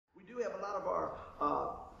lot of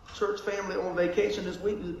our church family on vacation this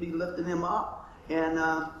week to be lifting him up. And,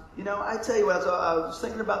 I tell you, as I was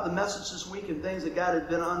thinking about the message this week and things that God had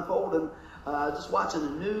been unfolding, just watching the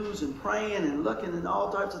news and praying and looking and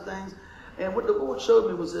all types of things. And what the Lord showed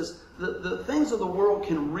me was this: the things of the world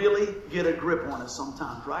can really get a grip on us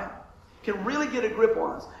sometimes, right? Can really get a grip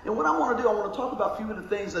on us. And what I want to do, I want to talk about a few of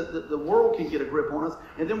the things that the world can get a grip on us,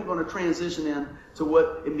 and then we're going to transition in to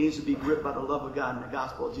what it means to be gripped by the love of God and the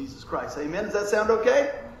gospel of Jesus Christ. Amen? Does that sound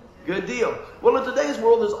okay? Good deal. Well, in today's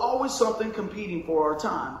world, there's always something competing for our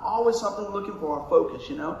time. Always something looking for our focus,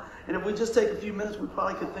 And if we just take a few minutes, we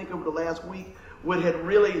probably could think over the last week what had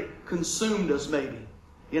really consumed us maybe.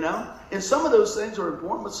 And some of those things are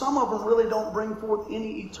important, but some of them really don't bring forth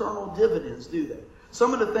any eternal dividends, do they?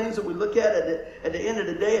 Some of the things that we look at the end of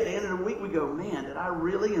the day, at the end of the week, we go, man, did I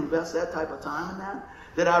really invest that type of time in that?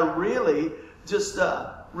 Did I really just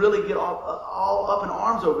really get all up in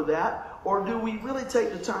arms over that? Or do we really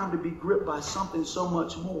take the time to be gripped by something so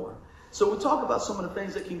much more? So we talk about some of the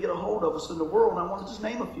things that can get a hold of us in the world, and I want to just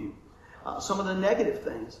name a few. Some of the negative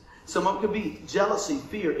things. Some of them could be jealousy,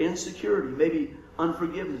 fear, insecurity, maybe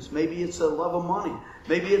unforgiveness. Maybe it's a love of money.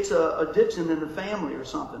 Maybe it's a addiction in the family or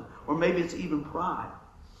something. Or maybe it's even pride.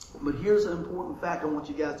 But here's an important fact I want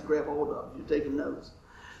you guys to grab hold of if you're taking notes.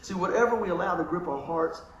 See, whatever we allow to grip our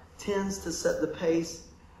hearts tends to set the pace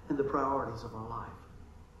and the priorities of our life.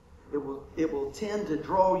 It will tend to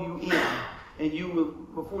draw you in, and you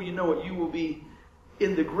will, before you know it, you will be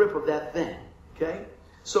in the grip of that thing. Okay?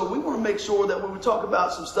 So we want to make sure that when we talk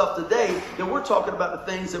about some stuff today, that we're talking about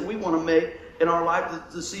the things that we want to make in our life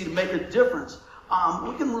to make a difference.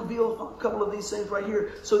 We can reveal a couple of these things right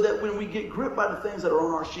here so that when we get gripped by the things that are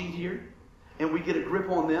on our sheet here, and we get a grip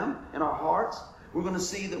on them in our hearts, we're going to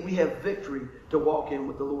see that we have victory to walk in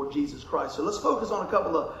with the Lord Jesus Christ. So let's focus on a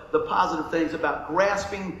couple of the positive things about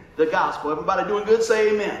grasping the gospel. Everybody doing good?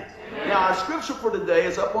 Say amen. Amen. Now, our scripture for today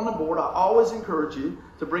is up on the board. I always encourage you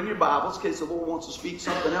to bring your Bibles in case the Lord wants to speak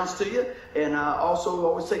something else to you. And also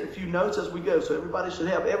always take a few notes as we go. So everybody should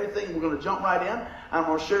have everything. We're going to jump right in. I'm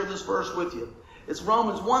going to share this verse with you. It's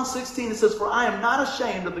Romans 1:16. It says, "For I am not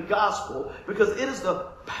ashamed of the gospel, because it is the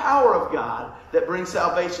power of God that brings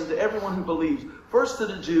salvation to everyone who believes, first to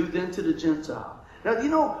the Jew, then to the Gentile." Now,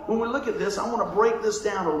 when we look at this, I want to break this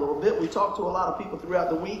down a little bit. We talk to a lot of people throughout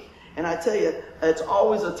the week, and I tell you, it's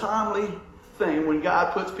always a timely thing when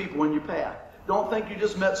God puts people in your path. Don't think you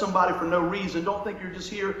just met somebody for no reason. Don't think you're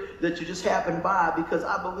just here that you just happened by, because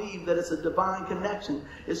I believe that it's a divine connection.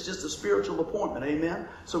 It's just a spiritual appointment. Amen?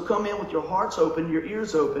 So come in with your hearts open, your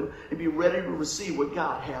ears open, and be ready to receive what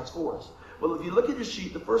God has for us. Well, if you look at your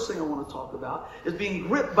sheet, the first thing I want to talk about is being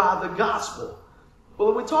gripped by the gospel.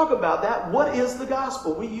 Well, if we talk about that, what is the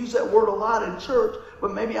gospel? We use that word a lot in church,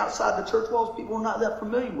 but maybe outside the church walls, people are not that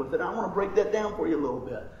familiar with it. I want to break that down for you a little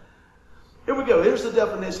bit. Here we go. Here's the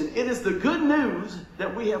definition. It is the good news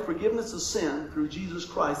that we have forgiveness of sin through Jesus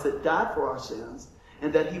Christ, that died for our sins,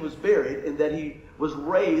 and that he was buried, and that he was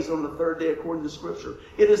raised on the third day according to Scripture.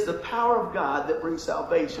 It is the power of God that brings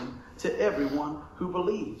salvation to everyone who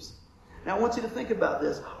believes. Now, I want you to think about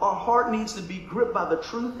this. Our heart needs to be gripped by the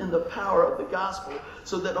truth and the power of the gospel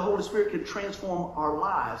so that the Holy Spirit can transform our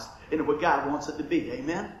lives into what God wants it to be.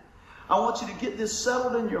 Amen? I want you to get this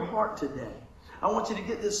settled in your heart today. I want you to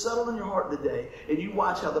get this settled in your heart today, and you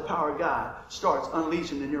watch how the power of God starts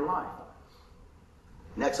unleashing in your life.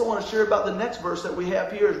 Next, I want to share about the next verse that we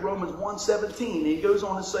have here is Romans 1:17. And he goes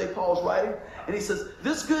on to say, Paul's writing, and he says,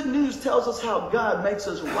 "This good news tells us how God makes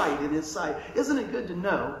us right in his sight." Isn't it good to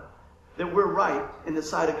know that we're right in the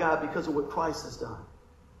sight of God because of what Christ has done?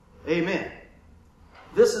 Amen.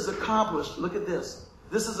 This is accomplished. Look at this.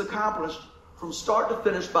 This is accomplished from start to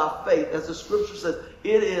finish by faith. As the scripture says,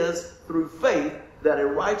 it is through faith that a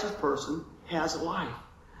righteous person has life.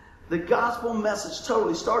 The gospel message,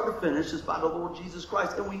 totally start to finish, is by the Lord Jesus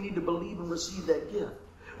Christ, and we need to believe and receive that gift.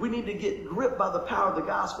 We need to get gripped by the power of the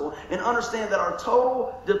gospel and understand that our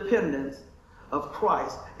total dependence of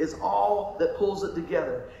Christ is all that pulls it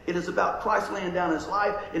together. It is about Christ laying down his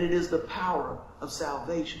life, and it is the power of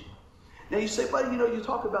salvation. Now you say, buddy, you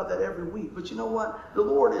talk about that every week, but you know what? The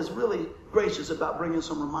Lord is really gracious about bringing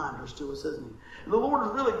some reminders to us, isn't he? The Lord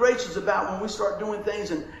is really gracious about when we start doing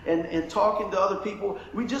things and talking to other people,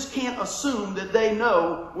 we just can't assume that they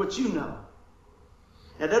know what you know.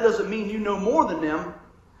 Now that doesn't mean you know more than them,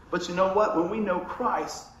 but you know what? When we know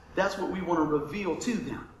Christ, that's what we want to reveal to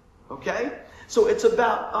them. Okay? So it's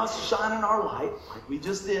about us shining our light, like we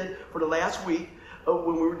just did for the last week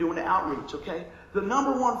when we were doing the outreach, okay? The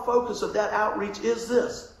number one focus of that outreach is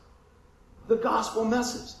this: the gospel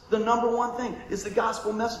message. The number one thing is the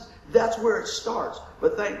gospel message. That's where it starts.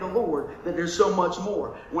 But thank the Lord that there's so much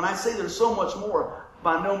more. When I say there's so much more,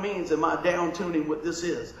 by no means am I down-tuning what this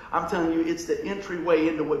is. I'm telling you, it's the entryway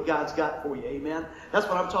into what God's got for you. Amen? That's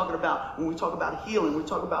what I'm talking about. When we talk about healing, we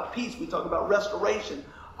talk about peace, we talk about restoration.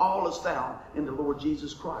 All is found in the Lord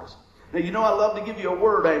Jesus Christ. Now, you know I love to give you a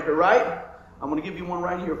word anchor, right? I'm going to give you one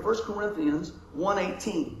right here. 1 Corinthians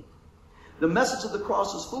 1:18. The message of the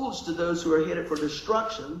cross is foolish to those who are headed for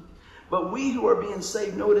destruction, but we who are being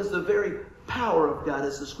saved know it is the very power of God,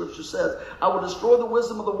 as the scripture says. I will destroy the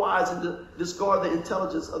wisdom of the wise and discard the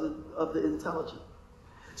intelligence of the intelligent.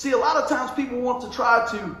 See, a lot of times people want to try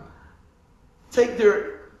to take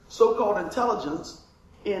their so-called intelligence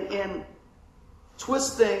and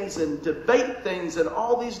twist things and debate things and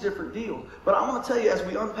all these different deals. But I want to tell you, as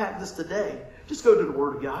we unpack this today, just go to the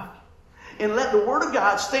Word of God and let the Word of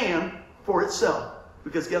God stand for itself.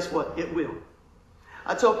 Because guess what? It will.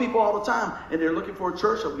 I tell people all the time, and they're looking for a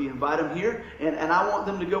church, we invite them here, and I want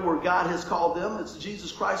them to go where God has called them. It's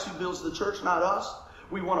Jesus Christ who builds the church, not us.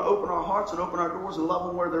 We want to open our hearts and open our doors and love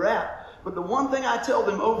them where they're at. But the one thing I tell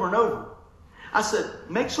them over and over, I said,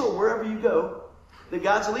 make sure wherever you go, that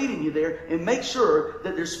God's leading you there, and make sure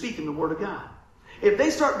that they're speaking the Word of God. If they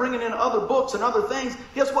start bringing in other books and other things,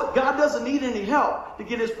 guess what? God doesn't need any help to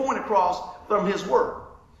get His point across from His Word.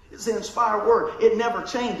 It's the inspired Word. It never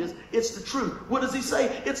changes. It's the truth. What does He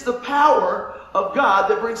say? It's the power of God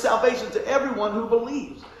that brings salvation to everyone who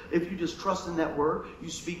believes. If you just trust in that Word, you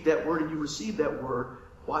speak that Word, and you receive that Word,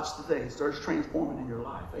 watch the thing. It starts transforming in your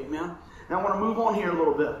life. Amen? Now I want to move on here a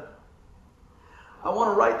little bit.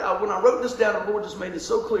 When I wrote this down, the Lord just made it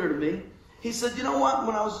so clear to me. He said, you know what?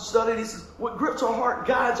 When I was studying, He says, what grips our heart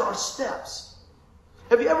guides our steps.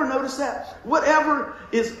 Have you ever noticed that? Whatever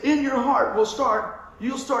is in your heart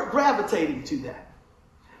you'll start gravitating to that.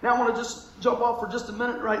 Now I want to just jump off for just a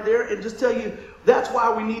minute right there and just tell you that's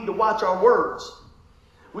why we need to watch our words.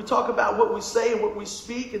 We talk about what we say and what we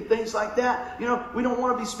speak and things like that. You know, we don't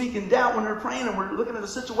want to be speaking doubt when we're praying and we're looking at a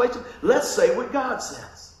situation. Let's say what God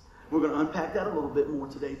says. We're going to unpack that a little bit more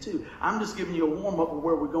today too. I'm just giving you a warm-up of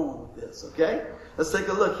where we're going with this, okay? Let's take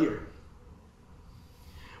a look here.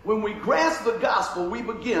 When we grasp the gospel, we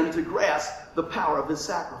begin to grasp the power of His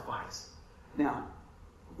sacrifice. Now,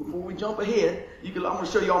 before we jump ahead, I'm going to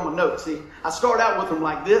show you all my notes. See, I start out with them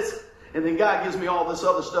like this, and then God gives me all this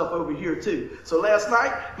other stuff over here too. So last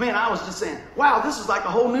night, man, I was just saying, wow, this is like a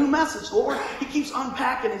whole new message, Lord. He keeps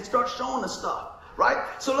unpacking and starts showing us stuff. Right?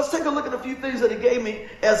 So let's take a look at a few things that He gave me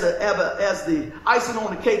as the icing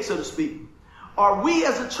on the cake, so to speak. Are we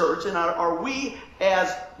as a church and are we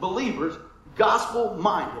as believers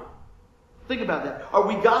gospel-minded? Think about that. Are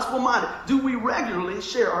we gospel-minded? Do we regularly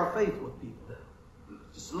share our faith with people?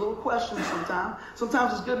 Just a little question sometimes.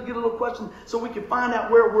 Sometimes it's good to get a little question so we can find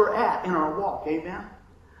out where we're at in our walk. Amen?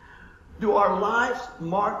 Do our lives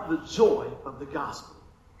mark the joy of the gospel?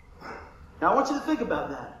 Now I want you to think about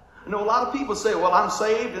that. I know a lot of people say, well, I'm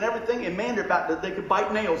saved and everything, and man, they could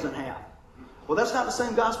bite nails in half. Well, that's not the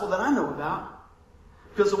same gospel that I know about.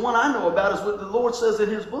 Because the one I know about is what the Lord says in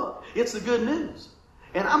His book. It's the good news.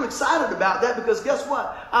 And I'm excited about that because guess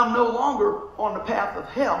what? I'm no longer on the path of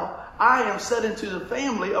hell. I am set into the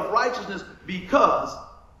family of righteousness because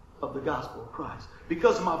of the gospel of Christ.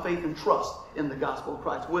 Because of my faith and trust in the gospel of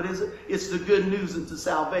Christ. What is it? It's the good news into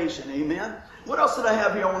salvation. Amen? What else did I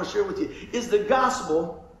have here I want to share with you? Is the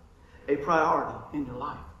gospel a priority in your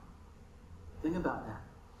life? Think about that.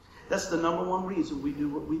 That's the number one reason we do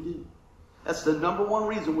what we do. That's the number one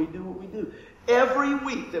reason we do what we do. Every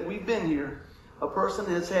week that we've been here, a person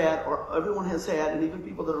has had, or everyone has had, and even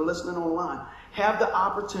people that are listening online, have the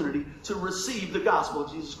opportunity to receive the gospel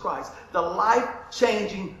of Jesus Christ. The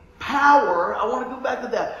life-changing power. I want to go back to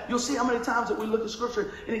that. You'll see how many times that we look at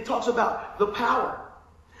Scripture and He talks about the power.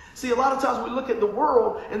 See, a lot of times we look at the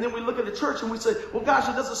world and then we look at the church and we say, well, gosh,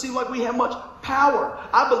 it doesn't seem like we have much power.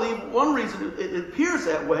 I believe one reason it appears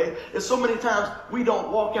that way is so many times we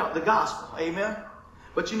don't walk out the gospel. Amen?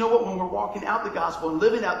 But you know what? When we're walking out the gospel and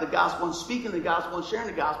living out the gospel and speaking the gospel and sharing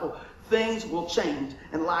the gospel, things will change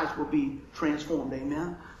and lives will be transformed.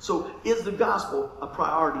 Amen? So is the gospel a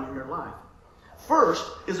priority in your life? First,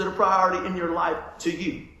 is it a priority in your life to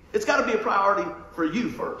you? It's got to be a priority for you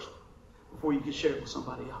first before you can share it with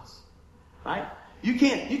somebody else. Right? You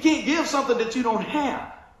can't give something that you don't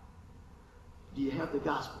have. Do you have the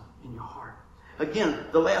gospel in your heart? Again,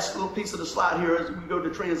 the last little piece of the slide here as we go to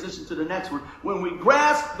transition to the next one. When we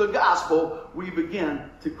grasp the gospel, we begin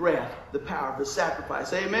to grasp the power of the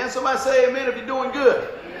sacrifice. Amen? Somebody say amen if you're doing good.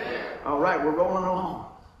 Amen. All right, we're rolling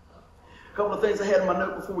along. A couple of things I had in my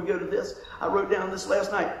note before we go to this. I wrote down this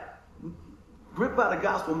last night. Grip by the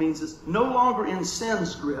gospel means it's no longer in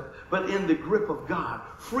sin's grip, but in the grip of God.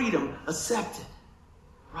 Freedom accepted.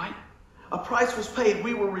 Right? A price was paid.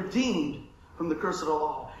 We were redeemed from the curse of the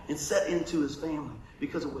law and set into his family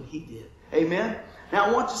because of what he did. Amen? Now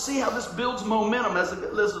I want you to see how this builds momentum. As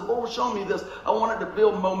the Lord was showing me this, I wanted to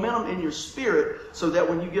build momentum in your spirit so that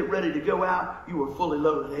when you get ready to go out, you are fully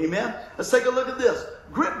loaded. Amen? Let's take a look at this.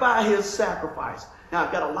 Grip by his sacrifice. Now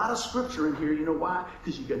I've got a lot of scripture in here. You know why?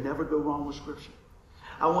 Because you can never go wrong with scripture.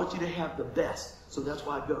 I want you to have the best. So that's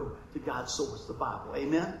why I go to God's source, the Bible.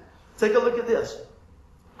 Amen? Take a look at this.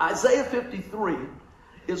 Isaiah 53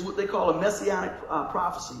 is what they call a messianic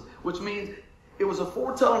prophecy, which means it was a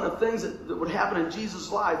foretelling of things that would happen in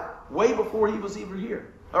Jesus' life way before he was even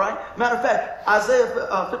here. All right? Matter of fact, Isaiah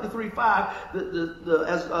 53:5,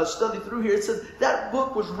 as I studied through here, it says that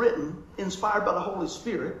book was written, inspired by the Holy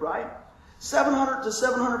Spirit, right? 700 to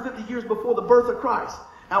 750 years before the birth of Christ.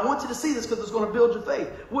 Now, I want you to see this because it's going to build your faith.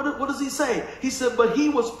 What does he say? He said, but he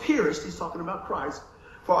was pierced, he's talking about Christ,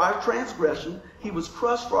 for our transgression. He was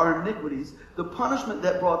crushed for our iniquities. The punishment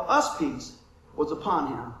that brought us peace was upon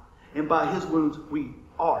him. And by his wounds, we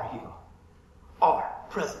are healed. Are.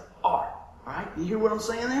 Present. Are. All right? You hear what I'm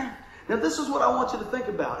saying there? Now, this is what I want you to think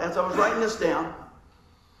about. As I was writing this down,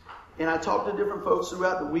 and I talked to different folks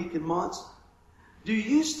throughout the week and months, do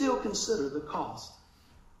you still consider the cost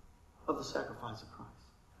of the sacrifice of Christ?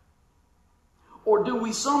 Or do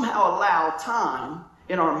we somehow allow time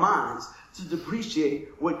in our minds to depreciate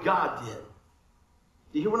what God did?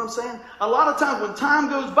 Do you hear what I'm saying? A lot of times when time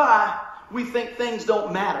goes by, we think things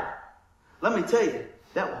don't matter. Let me tell you,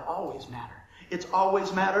 that will always matter. It's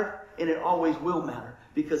always mattered, and it always will matter,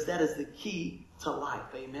 because that is the key to life.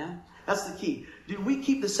 Amen? That's the key. Do we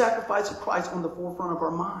keep the sacrifice of Christ on the forefront of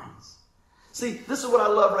our minds? See, this is what I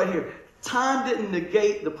love right here. Time didn't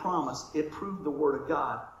negate the promise. It proved the word of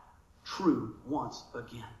God true once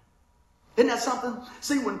again. Isn't that something?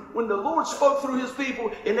 See, when the Lord spoke through his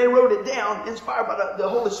people and they wrote it down, inspired by the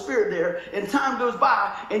Holy Spirit there, and time goes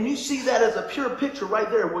by, and you see that as a pure picture right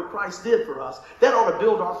there of what Christ did for us, that ought to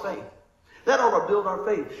build our faith. That ought to build our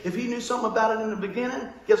faith. If he knew something about it in the beginning,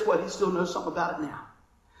 guess what? He still knows something about it now.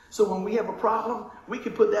 So when we have a problem, we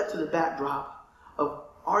can put that to the backdrop of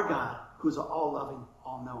our God, who's an all-loving,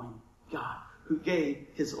 all-knowing God, who gave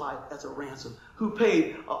his life as a ransom, who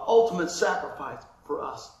paid an ultimate sacrifice for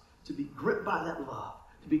us to be gripped by that love,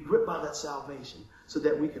 to be gripped by that salvation, so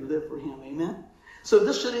that we can live for him. Amen? So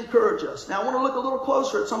this should encourage us. Now I want to look a little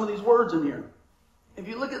closer at some of these words in here. If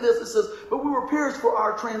you look at this, it says, but we were pierced for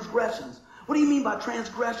our transgressions. What do you mean by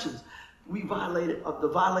transgressions? We violated the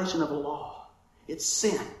violation of a law. It's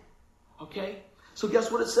sin. Okay? So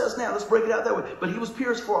guess what it says now? Let's break it out that way. But he was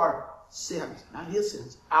pierced for our sins. Not his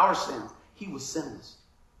sins. Our sins. He was sinless.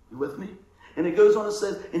 You with me? And it goes on and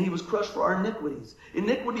says, and he was crushed for our iniquities.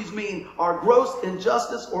 Iniquities mean our gross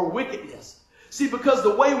injustice or wickedness. See, because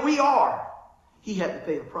the way we are, he had to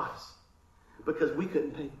pay the price. Because we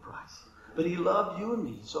couldn't pay the price. But he loved you and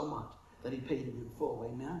me so much that he paid it in full.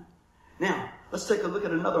 Amen? Now, let's take a look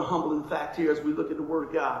at another humbling fact here as we look at the Word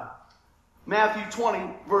of God. Matthew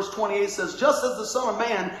 20, verse 28 says, just as the Son of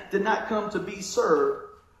Man did not come to be served,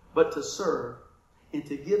 but to serve and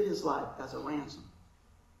to give his life as a ransom.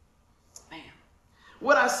 Man,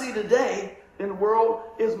 what I see today in the world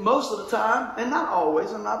is most of the time, and not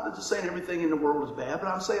always, I'm not just saying everything in the world is bad, but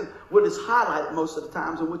I'm saying what is highlighted most of the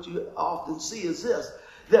times and what you often see is this,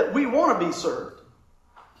 that we want to be served.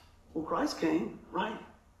 Well, Christ came, right,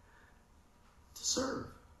 to serve.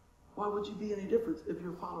 Why would you be any different if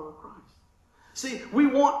you're a follower of Christ? See, we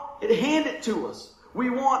want it handed to us.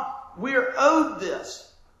 We're owed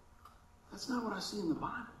this. That's not what I see in the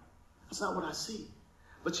Bible. That's not what I see.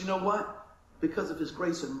 But you know what? Because of his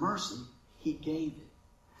grace and mercy, he gave it.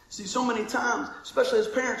 See, so many times, especially as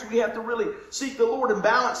parents, we have to really seek the Lord and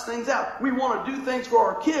balance things out. We want to do things for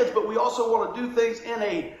our kids, but we also want to do things in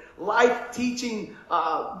a life-teaching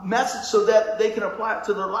message so that they can apply it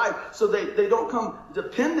to their life. So they don't come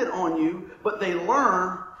dependent on you, but they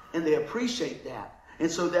learn and they appreciate that.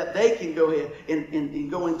 And so that they can go ahead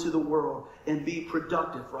and go into the world and be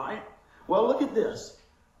productive, right? Well, look at this.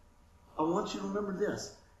 I want you to remember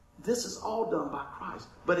this. This is all done by Christ,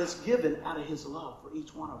 but it's given out of his love for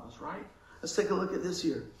each one of us, right? Let's take a look at this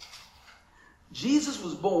here. Jesus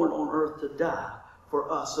was born on earth to die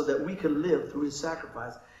for us so that we could live through his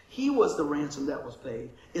sacrifice. He was the ransom that was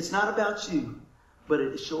paid. It's not about you, but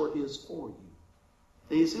it sure is for you.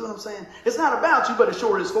 Do you see what I'm saying? It's not about you, but it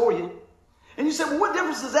sure is for you. And you say, well, what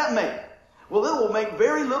difference does that make? Well, it will make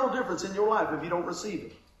very little difference in your life if you don't receive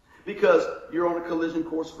it. Because you're on a collision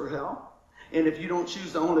course for hell. And if you don't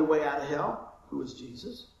choose the only way out of hell, who is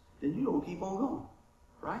Jesus, then you're going to keep on going.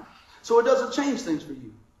 Right? So it doesn't change things for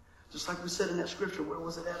you. Just like we said in that scripture, where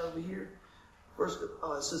was it at over here? First,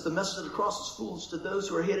 it says, the message of the cross is foolish to those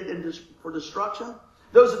who are headed for destruction.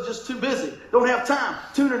 Those are just too busy, don't have time,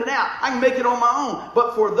 tuning it out. I can make it on my own.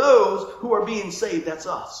 But for those who are being saved, that's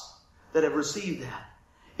us that have received that.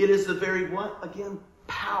 It is the very what? Again,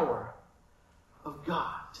 power of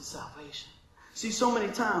God to salvation. See, so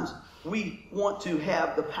many times we want to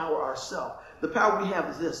have the power ourselves. The power we have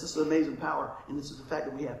is this. This is amazing power, and this is the fact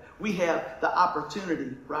that we have. We have the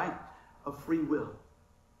opportunity, right, of free will.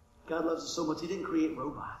 God loves us so much, He didn't create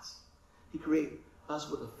robots. He created us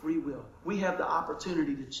with a free will. We have the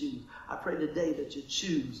opportunity to choose. I pray today that you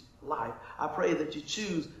choose life. I pray that you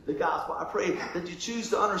choose the gospel. I pray that you choose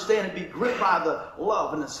to understand and be gripped by the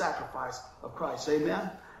love and the sacrifice of Christ. Amen?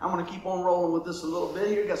 I'm going to keep on rolling with this a little bit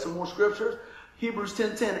here. Got some more scriptures. Hebrews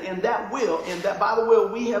 10:10. And that by the will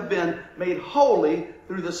we have been made holy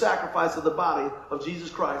through the sacrifice of the body of Jesus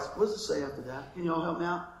Christ. What does it say after that? Can you all help me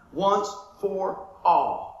out? Once for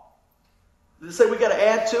all. Did it say we got to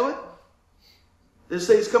add to it? Did it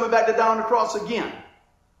say He's coming back to die on the cross again?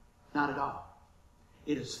 Not at all.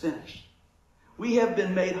 It is finished. We have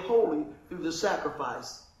been made holy through the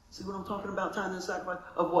sacrifice. See what I'm talking about? Tying the sacrifice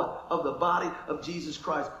of what? Of the body of Jesus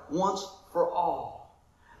Christ. Once for all.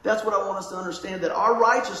 That's what I want us to understand, that our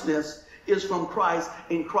righteousness is from Christ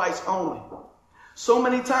and Christ only. So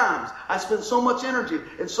many times, I spend so much energy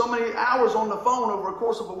and so many hours on the phone over a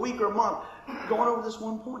course of a week or a month going over this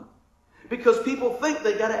one point. Because people think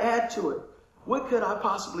they got to add to it. What could I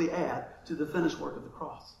possibly add to the finished work of the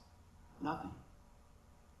cross? Nothing.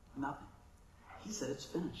 Nothing. He said it's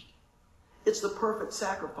finished. It's the perfect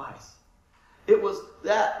sacrifice. It was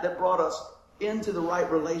that brought us into the right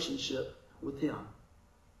relationship with Him.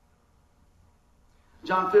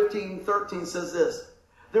 John 15:13 says this,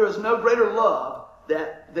 there is no greater love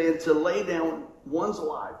than to lay down one's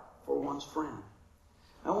life for one's friend.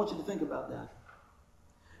 I want you to think about that.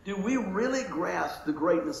 Do we really grasp the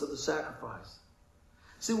greatness of the sacrifice?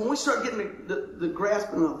 See, when we start getting the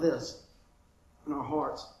grasping of this in our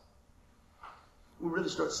hearts, we really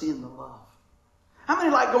start seeing the love. How many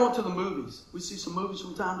like going to the movies? We see some movies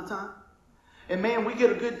from time to time. And man, we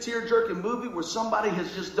get a good tear-jerking movie where somebody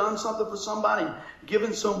has just done something for somebody,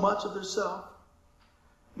 given so much of themselves.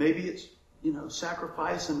 Maybe it's,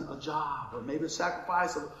 sacrificing a job, or maybe a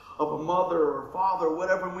sacrifice of a mother or a father or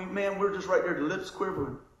whatever. And we're just right there, the lips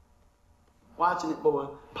quivering, watching it, boy.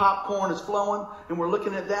 Popcorn is flowing, and we're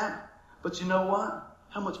looking at that. But you know what?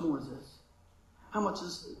 How much more is this? How much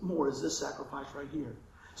more is this sacrifice right here?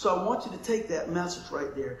 So I want you to take that message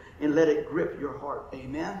right there and let it grip your heart.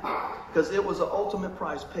 Amen? Because it was an ultimate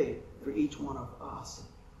price paid for each one of us.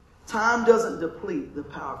 Time doesn't deplete the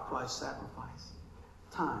power of Christ's sacrifice.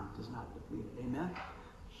 Time does not deplete it. Amen?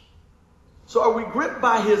 So are we gripped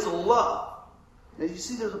by His love? Now you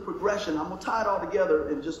see there's a progression. I'm going to tie it all together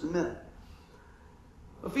in just a minute.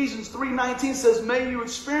 Ephesians 3:19 says, may you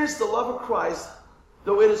experience the love of Christ,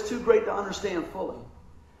 though it is too great to understand fully.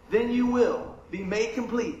 Then you will be made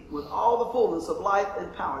complete with all the fullness of life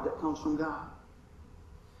and power that comes from God.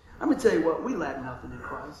 Let me tell you what, we lack nothing in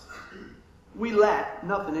Christ. We lack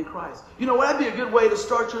nothing in Christ. You know what? That'd be a good way to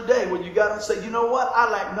start your day when you got to say, you know what? I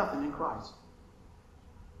lack nothing in Christ.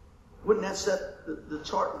 Wouldn't that set the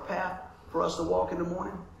chart and path for us to walk in the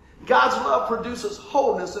morning? God's love produces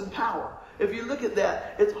wholeness and power. If you look at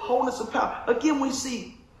that, it's wholeness and power. Again, we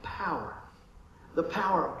see power. The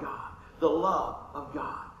power of God. The love of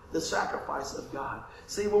God. The sacrifice of God.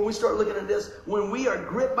 See, when we start looking at this, when we are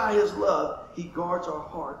gripped by His love, He guards our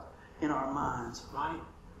heart and our minds, right?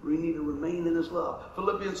 We need to remain in His love.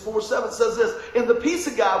 Philippians 4:7 says this, and the peace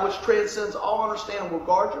of God, which transcends all understanding, will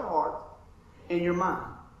guard your heart and your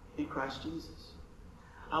mind in Christ Jesus.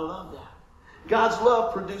 I love that. God's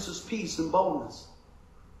love produces peace and boldness.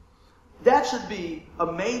 That should be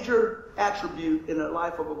a major attribute in the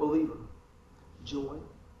life of a believer. Joy,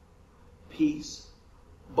 peace,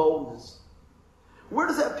 boldness. Where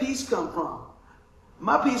does that peace come from?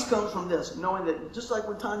 My peace comes from this, knowing that just like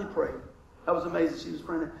when Tanya prayed, that was amazing. She was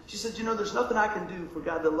praying. She said, there's nothing I can do for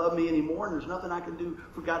God to love me anymore, and there's nothing I can do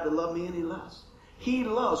for God to love me any less. He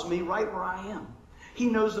loves me right where I am. He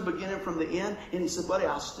knows the beginning from the end, and He said, buddy,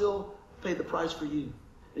 I'll still pay the price for you.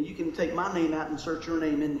 And you can take my name out and insert your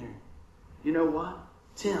name in there. You know what?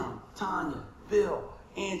 Tim, Tanya, Bill,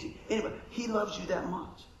 Angie, anybody. He loves you that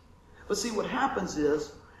much. But see, what happens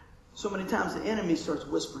is, so many times the enemy starts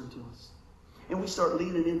whispering to us. And we start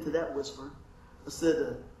leaning into that whisper instead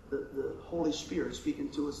of the Holy Spirit speaking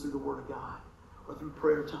to us through the Word of God or through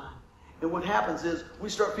prayer time. And what happens is we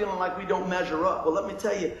start feeling like we don't measure up. Well, let me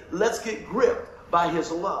tell you, let's get gripped by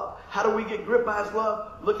his love. How do we get gripped by his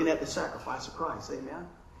love? Looking at the sacrifice of Christ. Amen.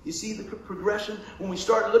 You see the progression? When we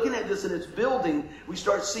start looking at this and it's building, we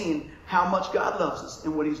start seeing how much God loves us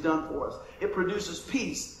and what he's done for us. It produces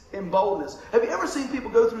peace and boldness. Have you ever seen people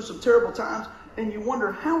go through some terrible times and you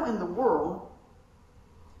wonder how in the world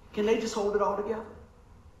can they just hold it all together?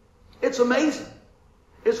 It's amazing.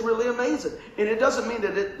 It's really amazing. And it doesn't mean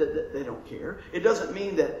that they don't care. It doesn't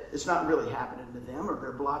mean that it's not really happening to them or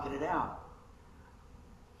they're blocking it out.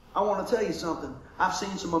 I want to tell you something. I've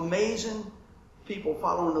seen some amazing people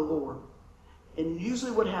following the Lord. And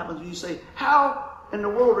usually what happens when you say, how in the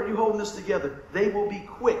world are you holding this together? They will be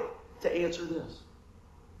quick to answer this.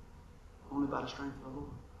 Only by the strength of the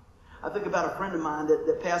Lord. I think about a friend of mine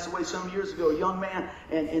that passed away some years ago, a young man,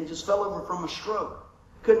 and just fell over from a stroke.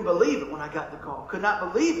 Couldn't believe it when I got the call. Could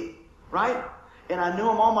not believe it, right? And I knew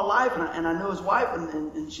him all my life, and I know his wife,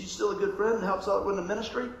 and she's still a good friend and helps out with the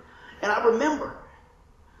ministry. And I remember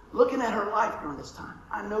looking at her life during this time.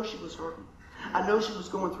 I know she was hurting. I know she was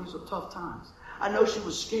going through some tough times. I know she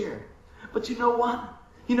was scared. But you know what?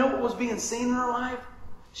 You know what was being seen in her life?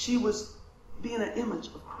 She was being an image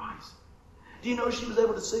of Christ. Do you know she was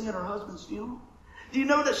able to sing at her husband's funeral? Do you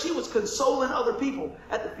know that she was consoling other people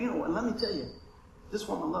at the funeral? And let me tell you, this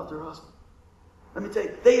woman loved her husband. Let me tell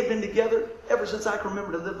you, they had been together ever since I can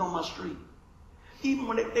remember they lived on my street. Even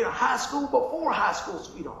when they were high school, before high school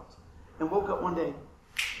sweethearts. And woke up one day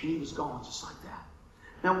and he was gone just like that.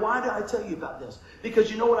 Now, why did I tell you about this?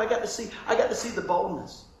 Because you know what I got to see? I got to see the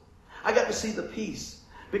boldness. I got to see the peace.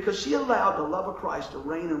 Because she allowed the love of Christ to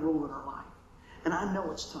reign and rule in her life. And I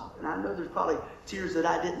know it's tough. And I know there's probably tears that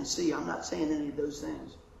I didn't see. I'm not saying any of those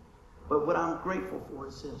things. But what I'm grateful for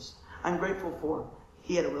is this. I'm grateful for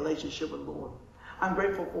he had a relationship with the Lord. I'm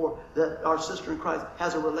grateful for that our sister in Christ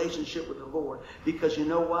has a relationship with the Lord. Because you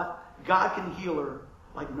know what? God can heal her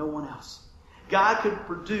like no one else. God can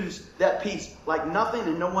produce that peace like nothing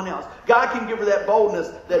and no one else. God can give her that boldness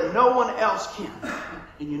that no one else can.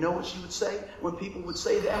 And you know what she would say when people would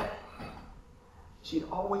say that? She'd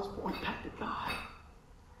always point back to God.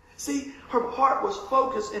 See, her heart was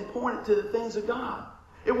focused and pointed to the things of God.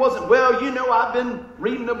 It wasn't, well, you know, I've been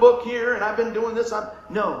reading a book here and I've been doing this.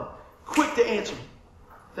 No. Quick to answer.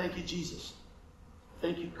 Thank you, Jesus.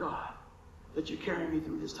 Thank you, God, that you're carrying me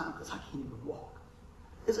through this time because I can't even walk.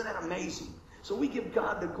 Isn't that amazing? So we give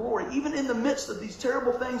God the glory, even in the midst of these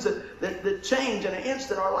terrible things that change in an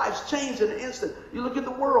instant. Our lives change in an instant. You look at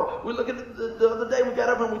the world. We look at the other day, we got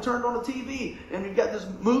up and we turned on the TV, and we got this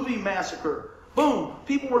movie massacre. Boom.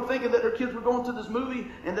 People were thinking that their kids were going to this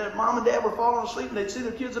movie, and that mom and dad were falling asleep, and they'd see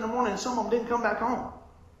their kids in the morning, and some of them didn't come back home.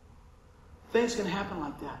 Things can happen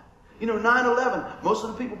like that. You know, 9/11, most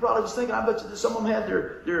of the people probably was thinking, I bet you that some of them had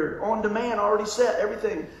their on-demand already set,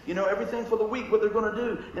 everything, you know, everything for the week, what they're going to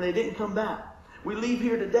do, and they didn't come back. We leave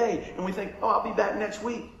here today, and we think, oh, I'll be back next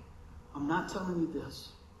week. I'm not telling you this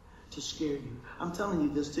to scare you. I'm telling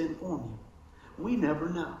you this to inform you. We never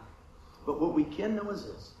know. But what we can know is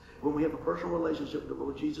this. When we have a personal relationship with the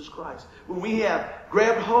Lord Jesus Christ, when we have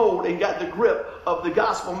grabbed hold and got the grip of the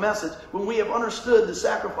gospel message, when we have understood the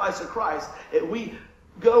sacrifice of Christ, and we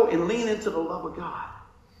go and lean into the love of God,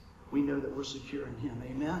 we know that we're secure in him.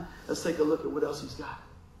 Amen? Let's take a look at what else he's got.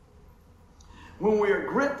 When we are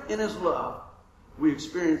gripped in his love, we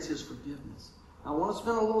experience his forgiveness. I want to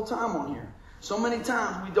spend a little time on here. So many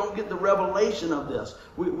times we don't get the revelation of this.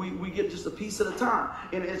 We get just a piece at a time.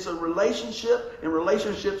 And it's a relationship, and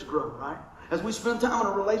relationships grow, right? As we spend time in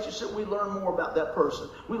a relationship, we learn more about that person.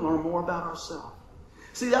 We learn more about ourselves.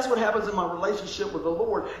 See, that's what happens in my relationship with the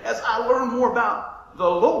Lord. As I learn more about the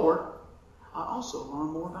Lord, I also learn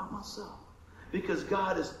more about myself. Because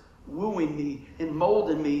God is wooing me and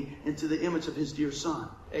molding me into the image of his dear Son.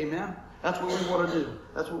 Amen? That's what we want to do.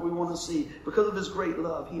 That's what we want to see. Because of his great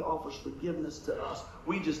love, he offers forgiveness to us.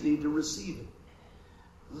 We just need to receive it.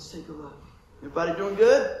 Let's take a look. Everybody doing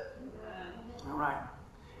good? All right.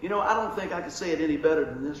 You know, I don't think I could say it any better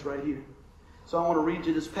than this right here. So I want to read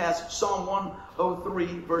you this passage. Psalm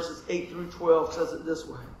 103, verses 8 through 12 says it this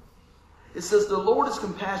way. It says, the Lord is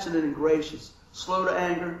compassionate and gracious, slow to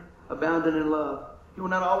anger, abounding in love. He will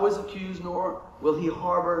not always accuse, nor will he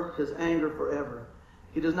harbor his anger forever.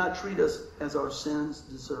 He does not treat us as our sins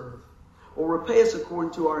deserve, or repay us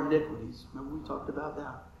according to our iniquities. Remember, we talked about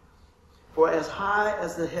that. For as high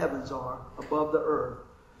as the heavens are above the earth,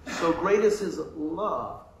 so great is his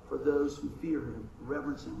love for those who fear him,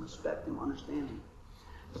 reverence him, respect him, understand him.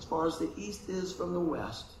 As far as the east is from the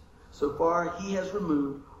west, so far he has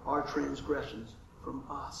removed our transgressions from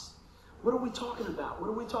us. What are we talking about? What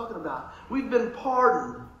are we talking about? We've been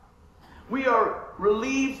pardoned. We are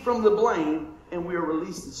relieved from the blame, and we are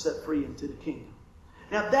released and set free into the kingdom.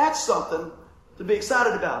 Now that's something to be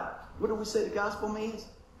excited about. What do we say the gospel means?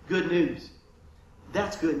 Good news.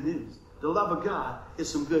 That's good news. The love of God is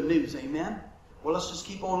some good news. Amen? Well, let's just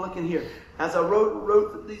keep on looking here. As I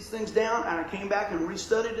wrote these things down and I came back and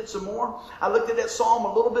restudied it some more, I looked at that psalm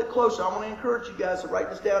a little bit closer. I want to encourage you guys to write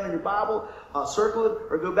this down in your Bible, circle it,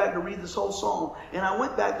 or go back to read this whole psalm. And I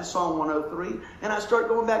went back to Psalm 103 and I started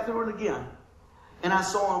going back through it again. And I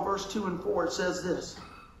saw in verse 2 and 4 it says this: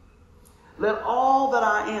 let all that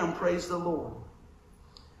I am praise the Lord.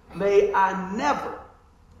 May I never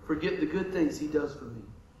forget the good things he does for me.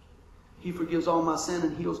 He forgives all my sin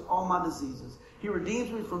and heals all my diseases. He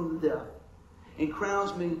redeems me from the death and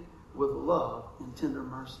crowns me with love and tender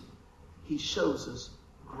mercy. He shows us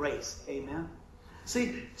grace. Amen.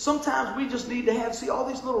 See, sometimes we just need to have, all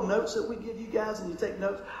these little notes that we give you guys and you take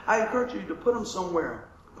notes. I encourage you to put them somewhere.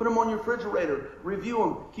 Put them on your refrigerator. Review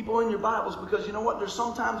them. Keep them in your Bibles, because you know what? There's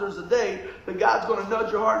a day that God's going to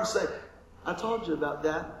nudge your heart and say, I told you about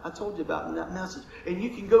that. I told you about that message. And you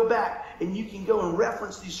can go back and you can go and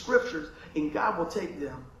reference these scriptures and God will take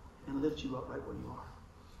them and lift you up right where you are.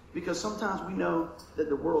 Because sometimes we know that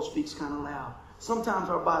the world speaks kind of loud. Sometimes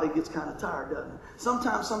our body gets kind of tired, doesn't it?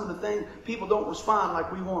 Sometimes some of the things, people don't respond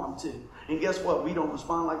like we want them to. And guess what? We don't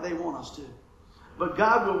respond like they want us to. But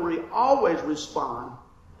God will always respond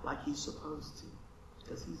like he's supposed to.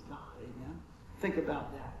 Because he's God. Amen? Think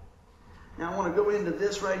about that. Now I want to go into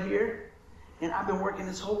this right here. And I've been working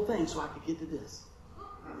this whole thing so I could get to this.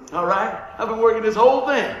 All right? I've been working this whole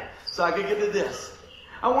thing so I could get to this.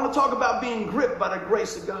 I want to talk about being gripped by the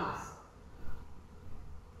grace of God.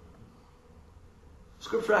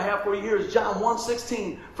 Scripture I have for you here is John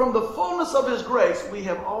 1:16. From the fullness of his grace, we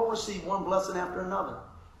have all received one blessing after another.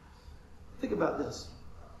 Think about this.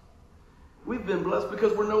 We've been blessed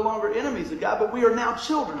because we're no longer enemies of God, but we are now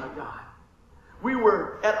children of God. We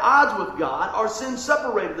were at odds with God. Our sin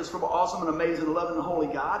separated us from an awesome and amazing, loving, and holy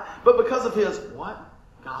God. But because of his what?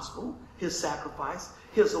 Gospel, his sacrifice,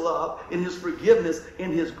 his love, and his forgiveness,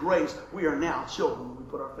 and his grace, we are now children when we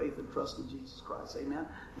put our faith and trust in Jesus Christ. Amen?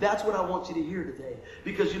 That's what I want you to hear today.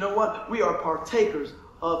 Because you know what? We are partakers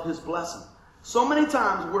of his blessing. So many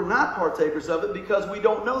times we're not partakers of it because we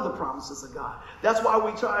don't know the promises of God. That's why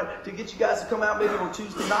we try to get you guys to come out maybe on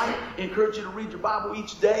Tuesday night, encourage you to read your Bible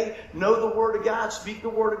each day, know the Word of God, speak the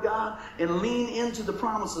Word of God, and lean into the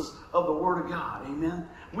promises of the Word of God. Amen?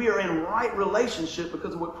 We are in right relationship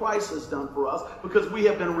because of what Christ has done for us, because we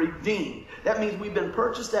have been redeemed. That means we've been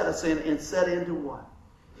purchased out of sin and set into what?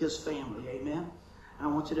 His family. Amen? And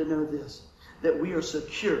I want you to know this, that we are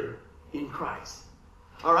secure in Christ.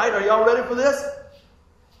 All right, are y'all ready for this?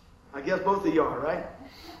 I guess both of y'all are, right?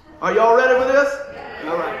 Are y'all ready for this?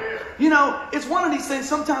 All right. You know, it's one of these things,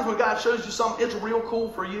 sometimes when God shows you something, it's real cool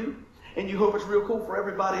for you, and you hope it's real cool for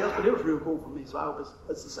everybody else, but it was real cool for me, so I hope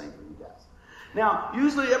it's the same for you guys. Now,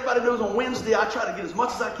 usually everybody knows on Wednesday I try to get as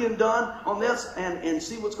much as I can done on this and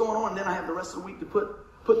see what's going on, and then I have the rest of the week to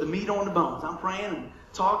put the meat on the bones. I'm praying and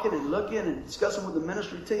talking and looking and discussing with the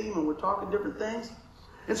ministry team, and we're talking different things.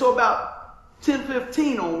 And so about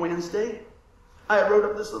 10:15 on Wednesday, I wrote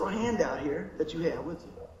up this little handout here that you have with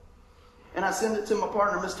you. And I sent it to my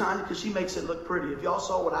partner, Miss Tanya, because she makes it look pretty. If y'all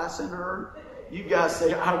saw what I sent her, you guys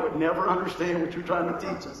say, I would never understand what you're trying to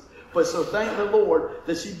teach us. But so thank the Lord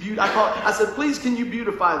that she I said, please can you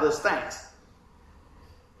beautify this? Thanks.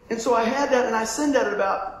 And so I had that, and I sent that at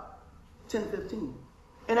about 10:15.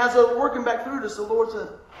 And as I was working back through this, the Lord said,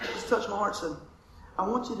 just touched my heart, said, I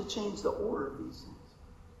want you to change the order of these things.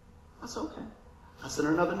 I said, okay. I sent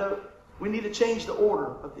her another note. We need to change the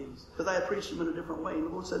order of these, because I had preached them in a different way. And the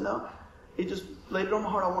Lord said, no. He just laid it on my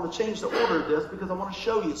heart. I want to change the order of this because I want to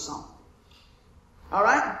show you something. All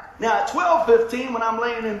right? Now, at 12:15, when I'm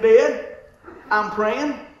laying in bed, I'm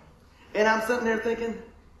praying, and I'm sitting there thinking,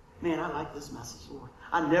 man, I like this message, Lord.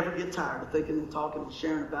 I never get tired of thinking and talking and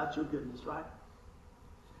sharing about your goodness, right?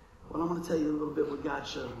 Well, I'm going to tell you a little bit what God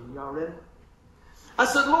showed me. Y'all ready? I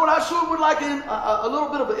said, Lord, I sure would like a little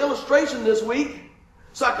bit of an illustration this week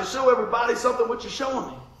so I can show everybody something what you're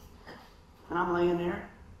showing me. And I'm laying there.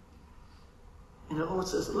 And the Lord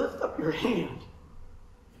says, lift up your hand.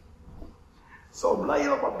 So I'm laying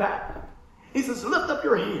on my back. He says, lift up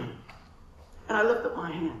your hand. And I lift up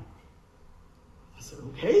my hand. I said,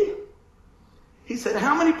 okay. He said,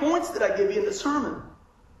 how many points did I give you in the sermon?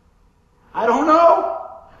 I don't know.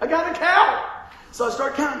 I got to count. So I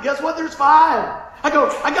start counting. Guess what? There's 5. I go,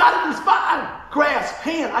 I got it. There's 5. Grasp,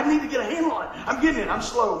 hand. I need to get a handle on it. I'm getting it. I'm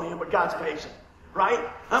slow, man, but God's patient. Right?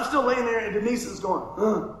 I'm still laying there, and Denise is going,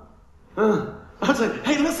 I was like,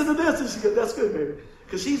 hey, listen to this. And she goes, that's good, baby.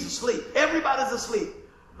 Because she's asleep. Everybody's asleep.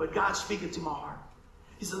 But God's speaking to my heart.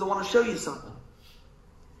 He says, I want to show you something.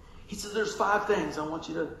 He says, there's 5 things I want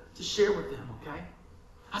you to share with them, okay?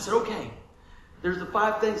 I said, okay. There's the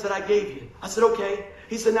 5 things that I gave you. I said, okay.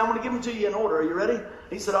 He said, now I'm going to give them to you in order. Are you ready?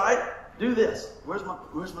 He said, all right, do this. Where's my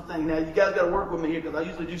thing? Now, you guys got to work with me here because I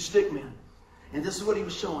usually do stick men. And this is what he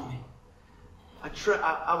was showing me.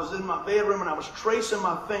 I was in my bedroom and I was tracing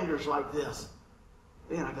my fingers like this.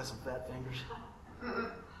 Man, I got some fat fingers.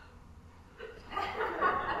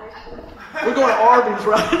 We're going to Arby's,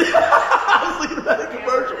 right? I was looking at a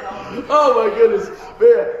commercial. Oh my goodness,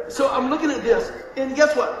 man. So I'm looking at this, and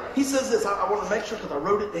guess what? He says this. I want to make sure because I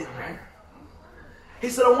wrote it down, right? He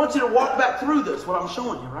said, I want you to walk back through this, what I'm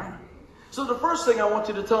showing you, right? So the first thing I want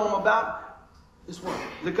you to tell them about is what?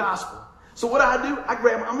 The gospel. So what I do, I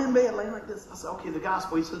grab him. I'm in bed laying like this. I said, okay, the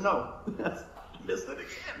gospel. He said, no. I missed it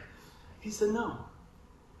again. He said, no.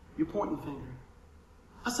 You're pointing the finger.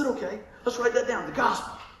 I said, okay, let's write that down. The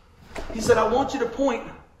gospel. He said, I want you to point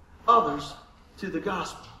others to the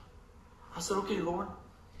gospel. I said, okay, Lord,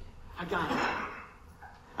 I got it.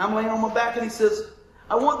 I'm laying on my back and he says,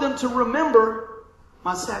 I want them to remember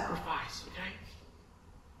my sacrifice, okay?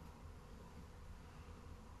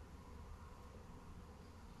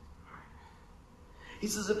 He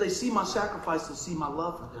says, if they see my sacrifice, they'll see my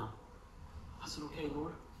love for them. I said, okay,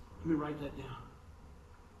 Lord, let me write that down.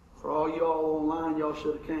 For all y'all online, y'all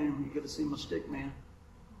should have came. You get to see my stick, man.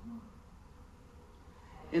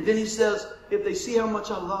 And then he says, if they see how much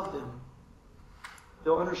I love them,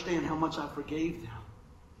 they'll understand how much I forgave them.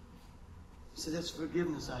 He said, that's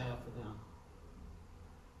forgiveness I have for them.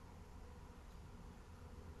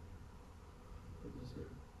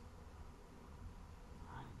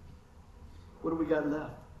 What do we got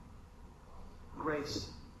left?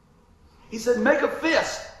 Grace. He said, make a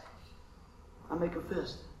fist. I make a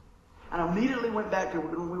fist. And I immediately went back to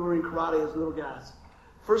when we were in karate as little guys.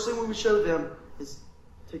 First thing we would show them is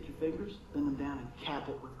take your fingers, bend them down, and cap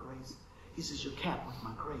it with grace. He says, you're capped with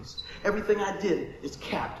my grace. Everything I did is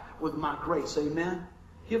capped with my grace. Amen?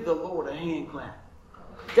 Give the Lord a hand clap.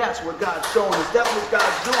 That's what God's showing us. That's what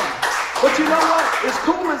God's doing. But you know what? As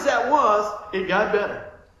cool as that was, it got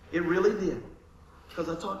better. It really did. Because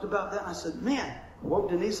I talked about that and I said, man, I woke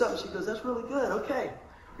Denise up and she goes, that's really good. Okay.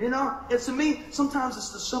 You know, and to me, sometimes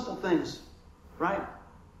it's the simple things, right?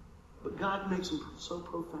 But God makes them so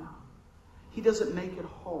profound. He doesn't make it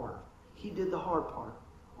hard. He did the hard part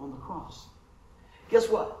on the cross. Guess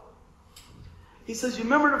what? He says, you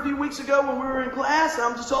remember a few weeks ago when we were in class?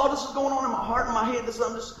 I'm just, all this is going on in my heart and my head.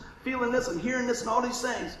 I'm just feeling this and hearing this and all these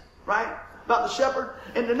things, right? About the shepherd.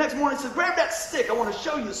 And the next morning he said, grab that stick. I want to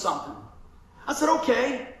show you something. I said,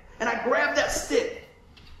 okay. And I grabbed that stick.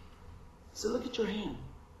 He said, look at your hand.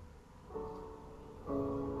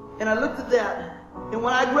 And I looked at that. And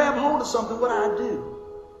when I grab hold of something, what do?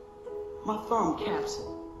 My thumb caps it.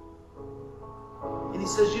 And he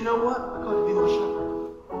says, you know what? I call you to be my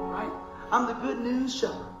shepherd. Right? I'm the good news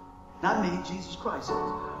shepherd. Not me, Jesus Christ is.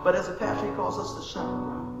 But as a pastor, he calls us the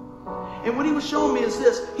shepherd. And what he was showing me is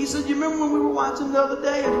this. He said, you remember when we were watching the other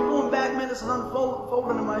day? And going back, man, this is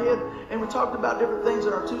unfolding in my head. And we talked about different things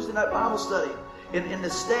in our Tuesday night Bible study. In the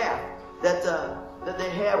staff that they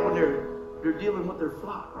have when they're dealing with their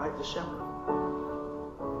flock, right? The shepherd.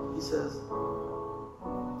 He says,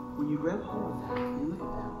 when you grab hold of that, and you look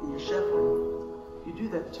at that, and you're shepherding, you do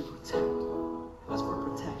that to protect. That's for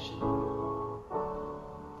protection.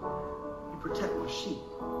 You protect my sheep.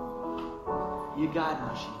 You guide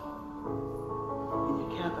my sheep. And you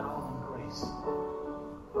cap it all in grace.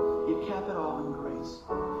 You cap it all in grace.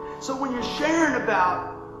 So when you're sharing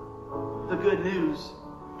about the good news,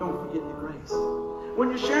 don't forget the grace. When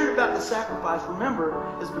you're sharing about the sacrifice, remember,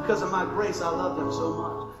 it's because of my grace I love them so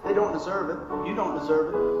much. They don't deserve it. You don't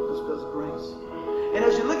deserve it. It's because of grace. And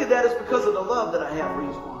as you look at that, it's because of the love that I have for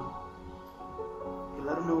each one. You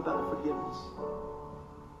let them know about the forgiveness.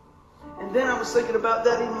 And then I was thinking about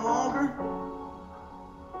that even longer.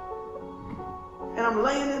 And I'm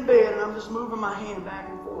laying in bed and I'm just moving my hand back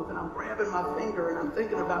and forth and I'm grabbing my finger and I'm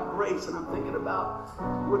thinking about grace and I'm thinking about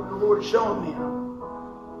what the Lord is showing me.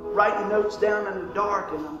 I'm writing notes down in the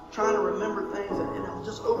dark and I'm trying to remember things and I'm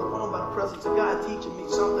just overwhelmed by the presence of God teaching me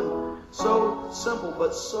something so simple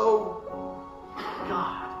but so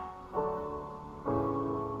God.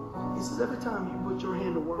 He says, every time you put your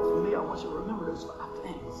hand to work for me, I want you to remember those 5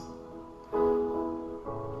 things.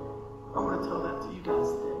 I'm going to tell that to you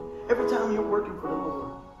guys today. Every time you're working for the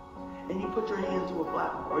Lord and you put your hand to a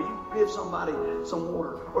flower or you give somebody some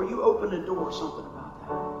water or you open a door or something about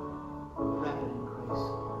that, wrap it in grace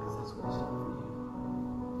because that's what He's done for you.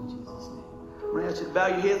 In Jesus' name. I'm going to ask you to bow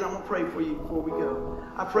your heads and I'm going to pray for you before we go.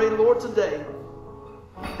 I pray, Lord, today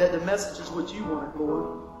that the message is what you want,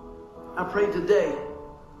 Lord. I pray today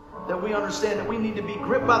that we understand that we need to be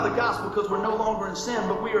gripped by the gospel because we're no longer in sin,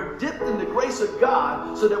 but we are dipped in the grace of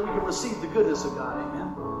God so that we can receive the goodness of God.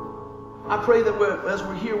 Amen. I pray that as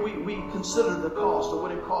we're here, we consider the cost of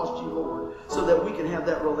what it cost you, Lord, so that we can have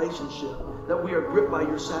that relationship, that we are gripped by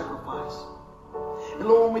your sacrifice. And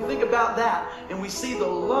Lord, when we think about that and we see the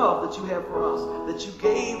love that you have for us, that you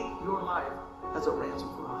gave your life as a ransom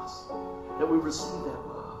for us, that we receive that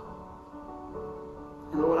love.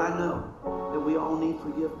 And Lord, I know that we all need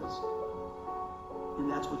forgiveness. And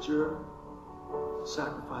that's what your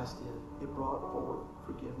sacrifice did. It brought forward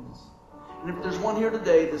forgiveness. And if there's one here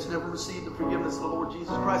today that's never received the forgiveness of the Lord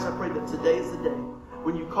Jesus Christ, I pray that today is the day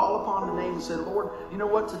when you call upon the name and say, Lord, you know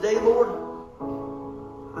what? Today, Lord,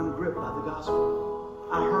 I'm gripped by the gospel.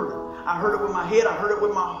 I heard it. I heard it with my head. I heard it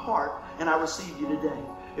with my heart. And I receive you today.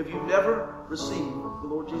 If you've never received the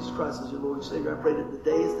Lord Jesus Christ as your Lord and Savior, I pray that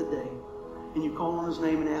today is the day. And you call on his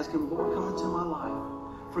name and ask him, Lord, come into my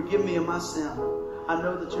life. Forgive me of my sin. I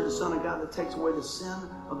know that you're the Son of God that takes away the sin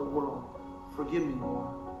of the world. Forgive me, Lord.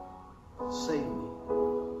 Save me.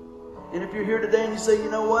 And if you're here today and you say,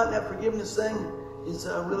 you know what, that forgiveness thing is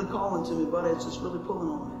really calling to me, buddy. It's just really pulling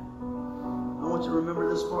on me. I want you to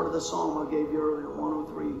remember this part of the psalm I gave you earlier,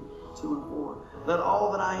 103, 2 and 4. Let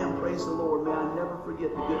all that I am praise the Lord. May I never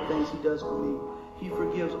forget the good things he does for me. He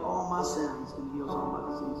forgives all my sins and heals all my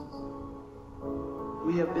diseases.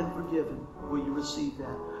 We have been forgiven. Will you receive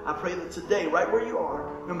that? I pray that today, right where you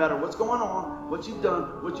are, no matter what's going on, what you've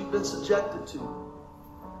done, what you've been subjected to,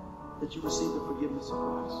 that you receive the forgiveness of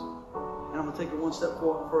Christ. And I'm going to take it one step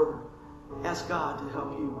forward further. Ask God to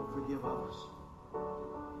help you forgive others.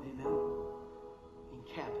 Amen. And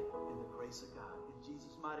cap it in the grace of God. In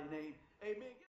Jesus' mighty name, amen.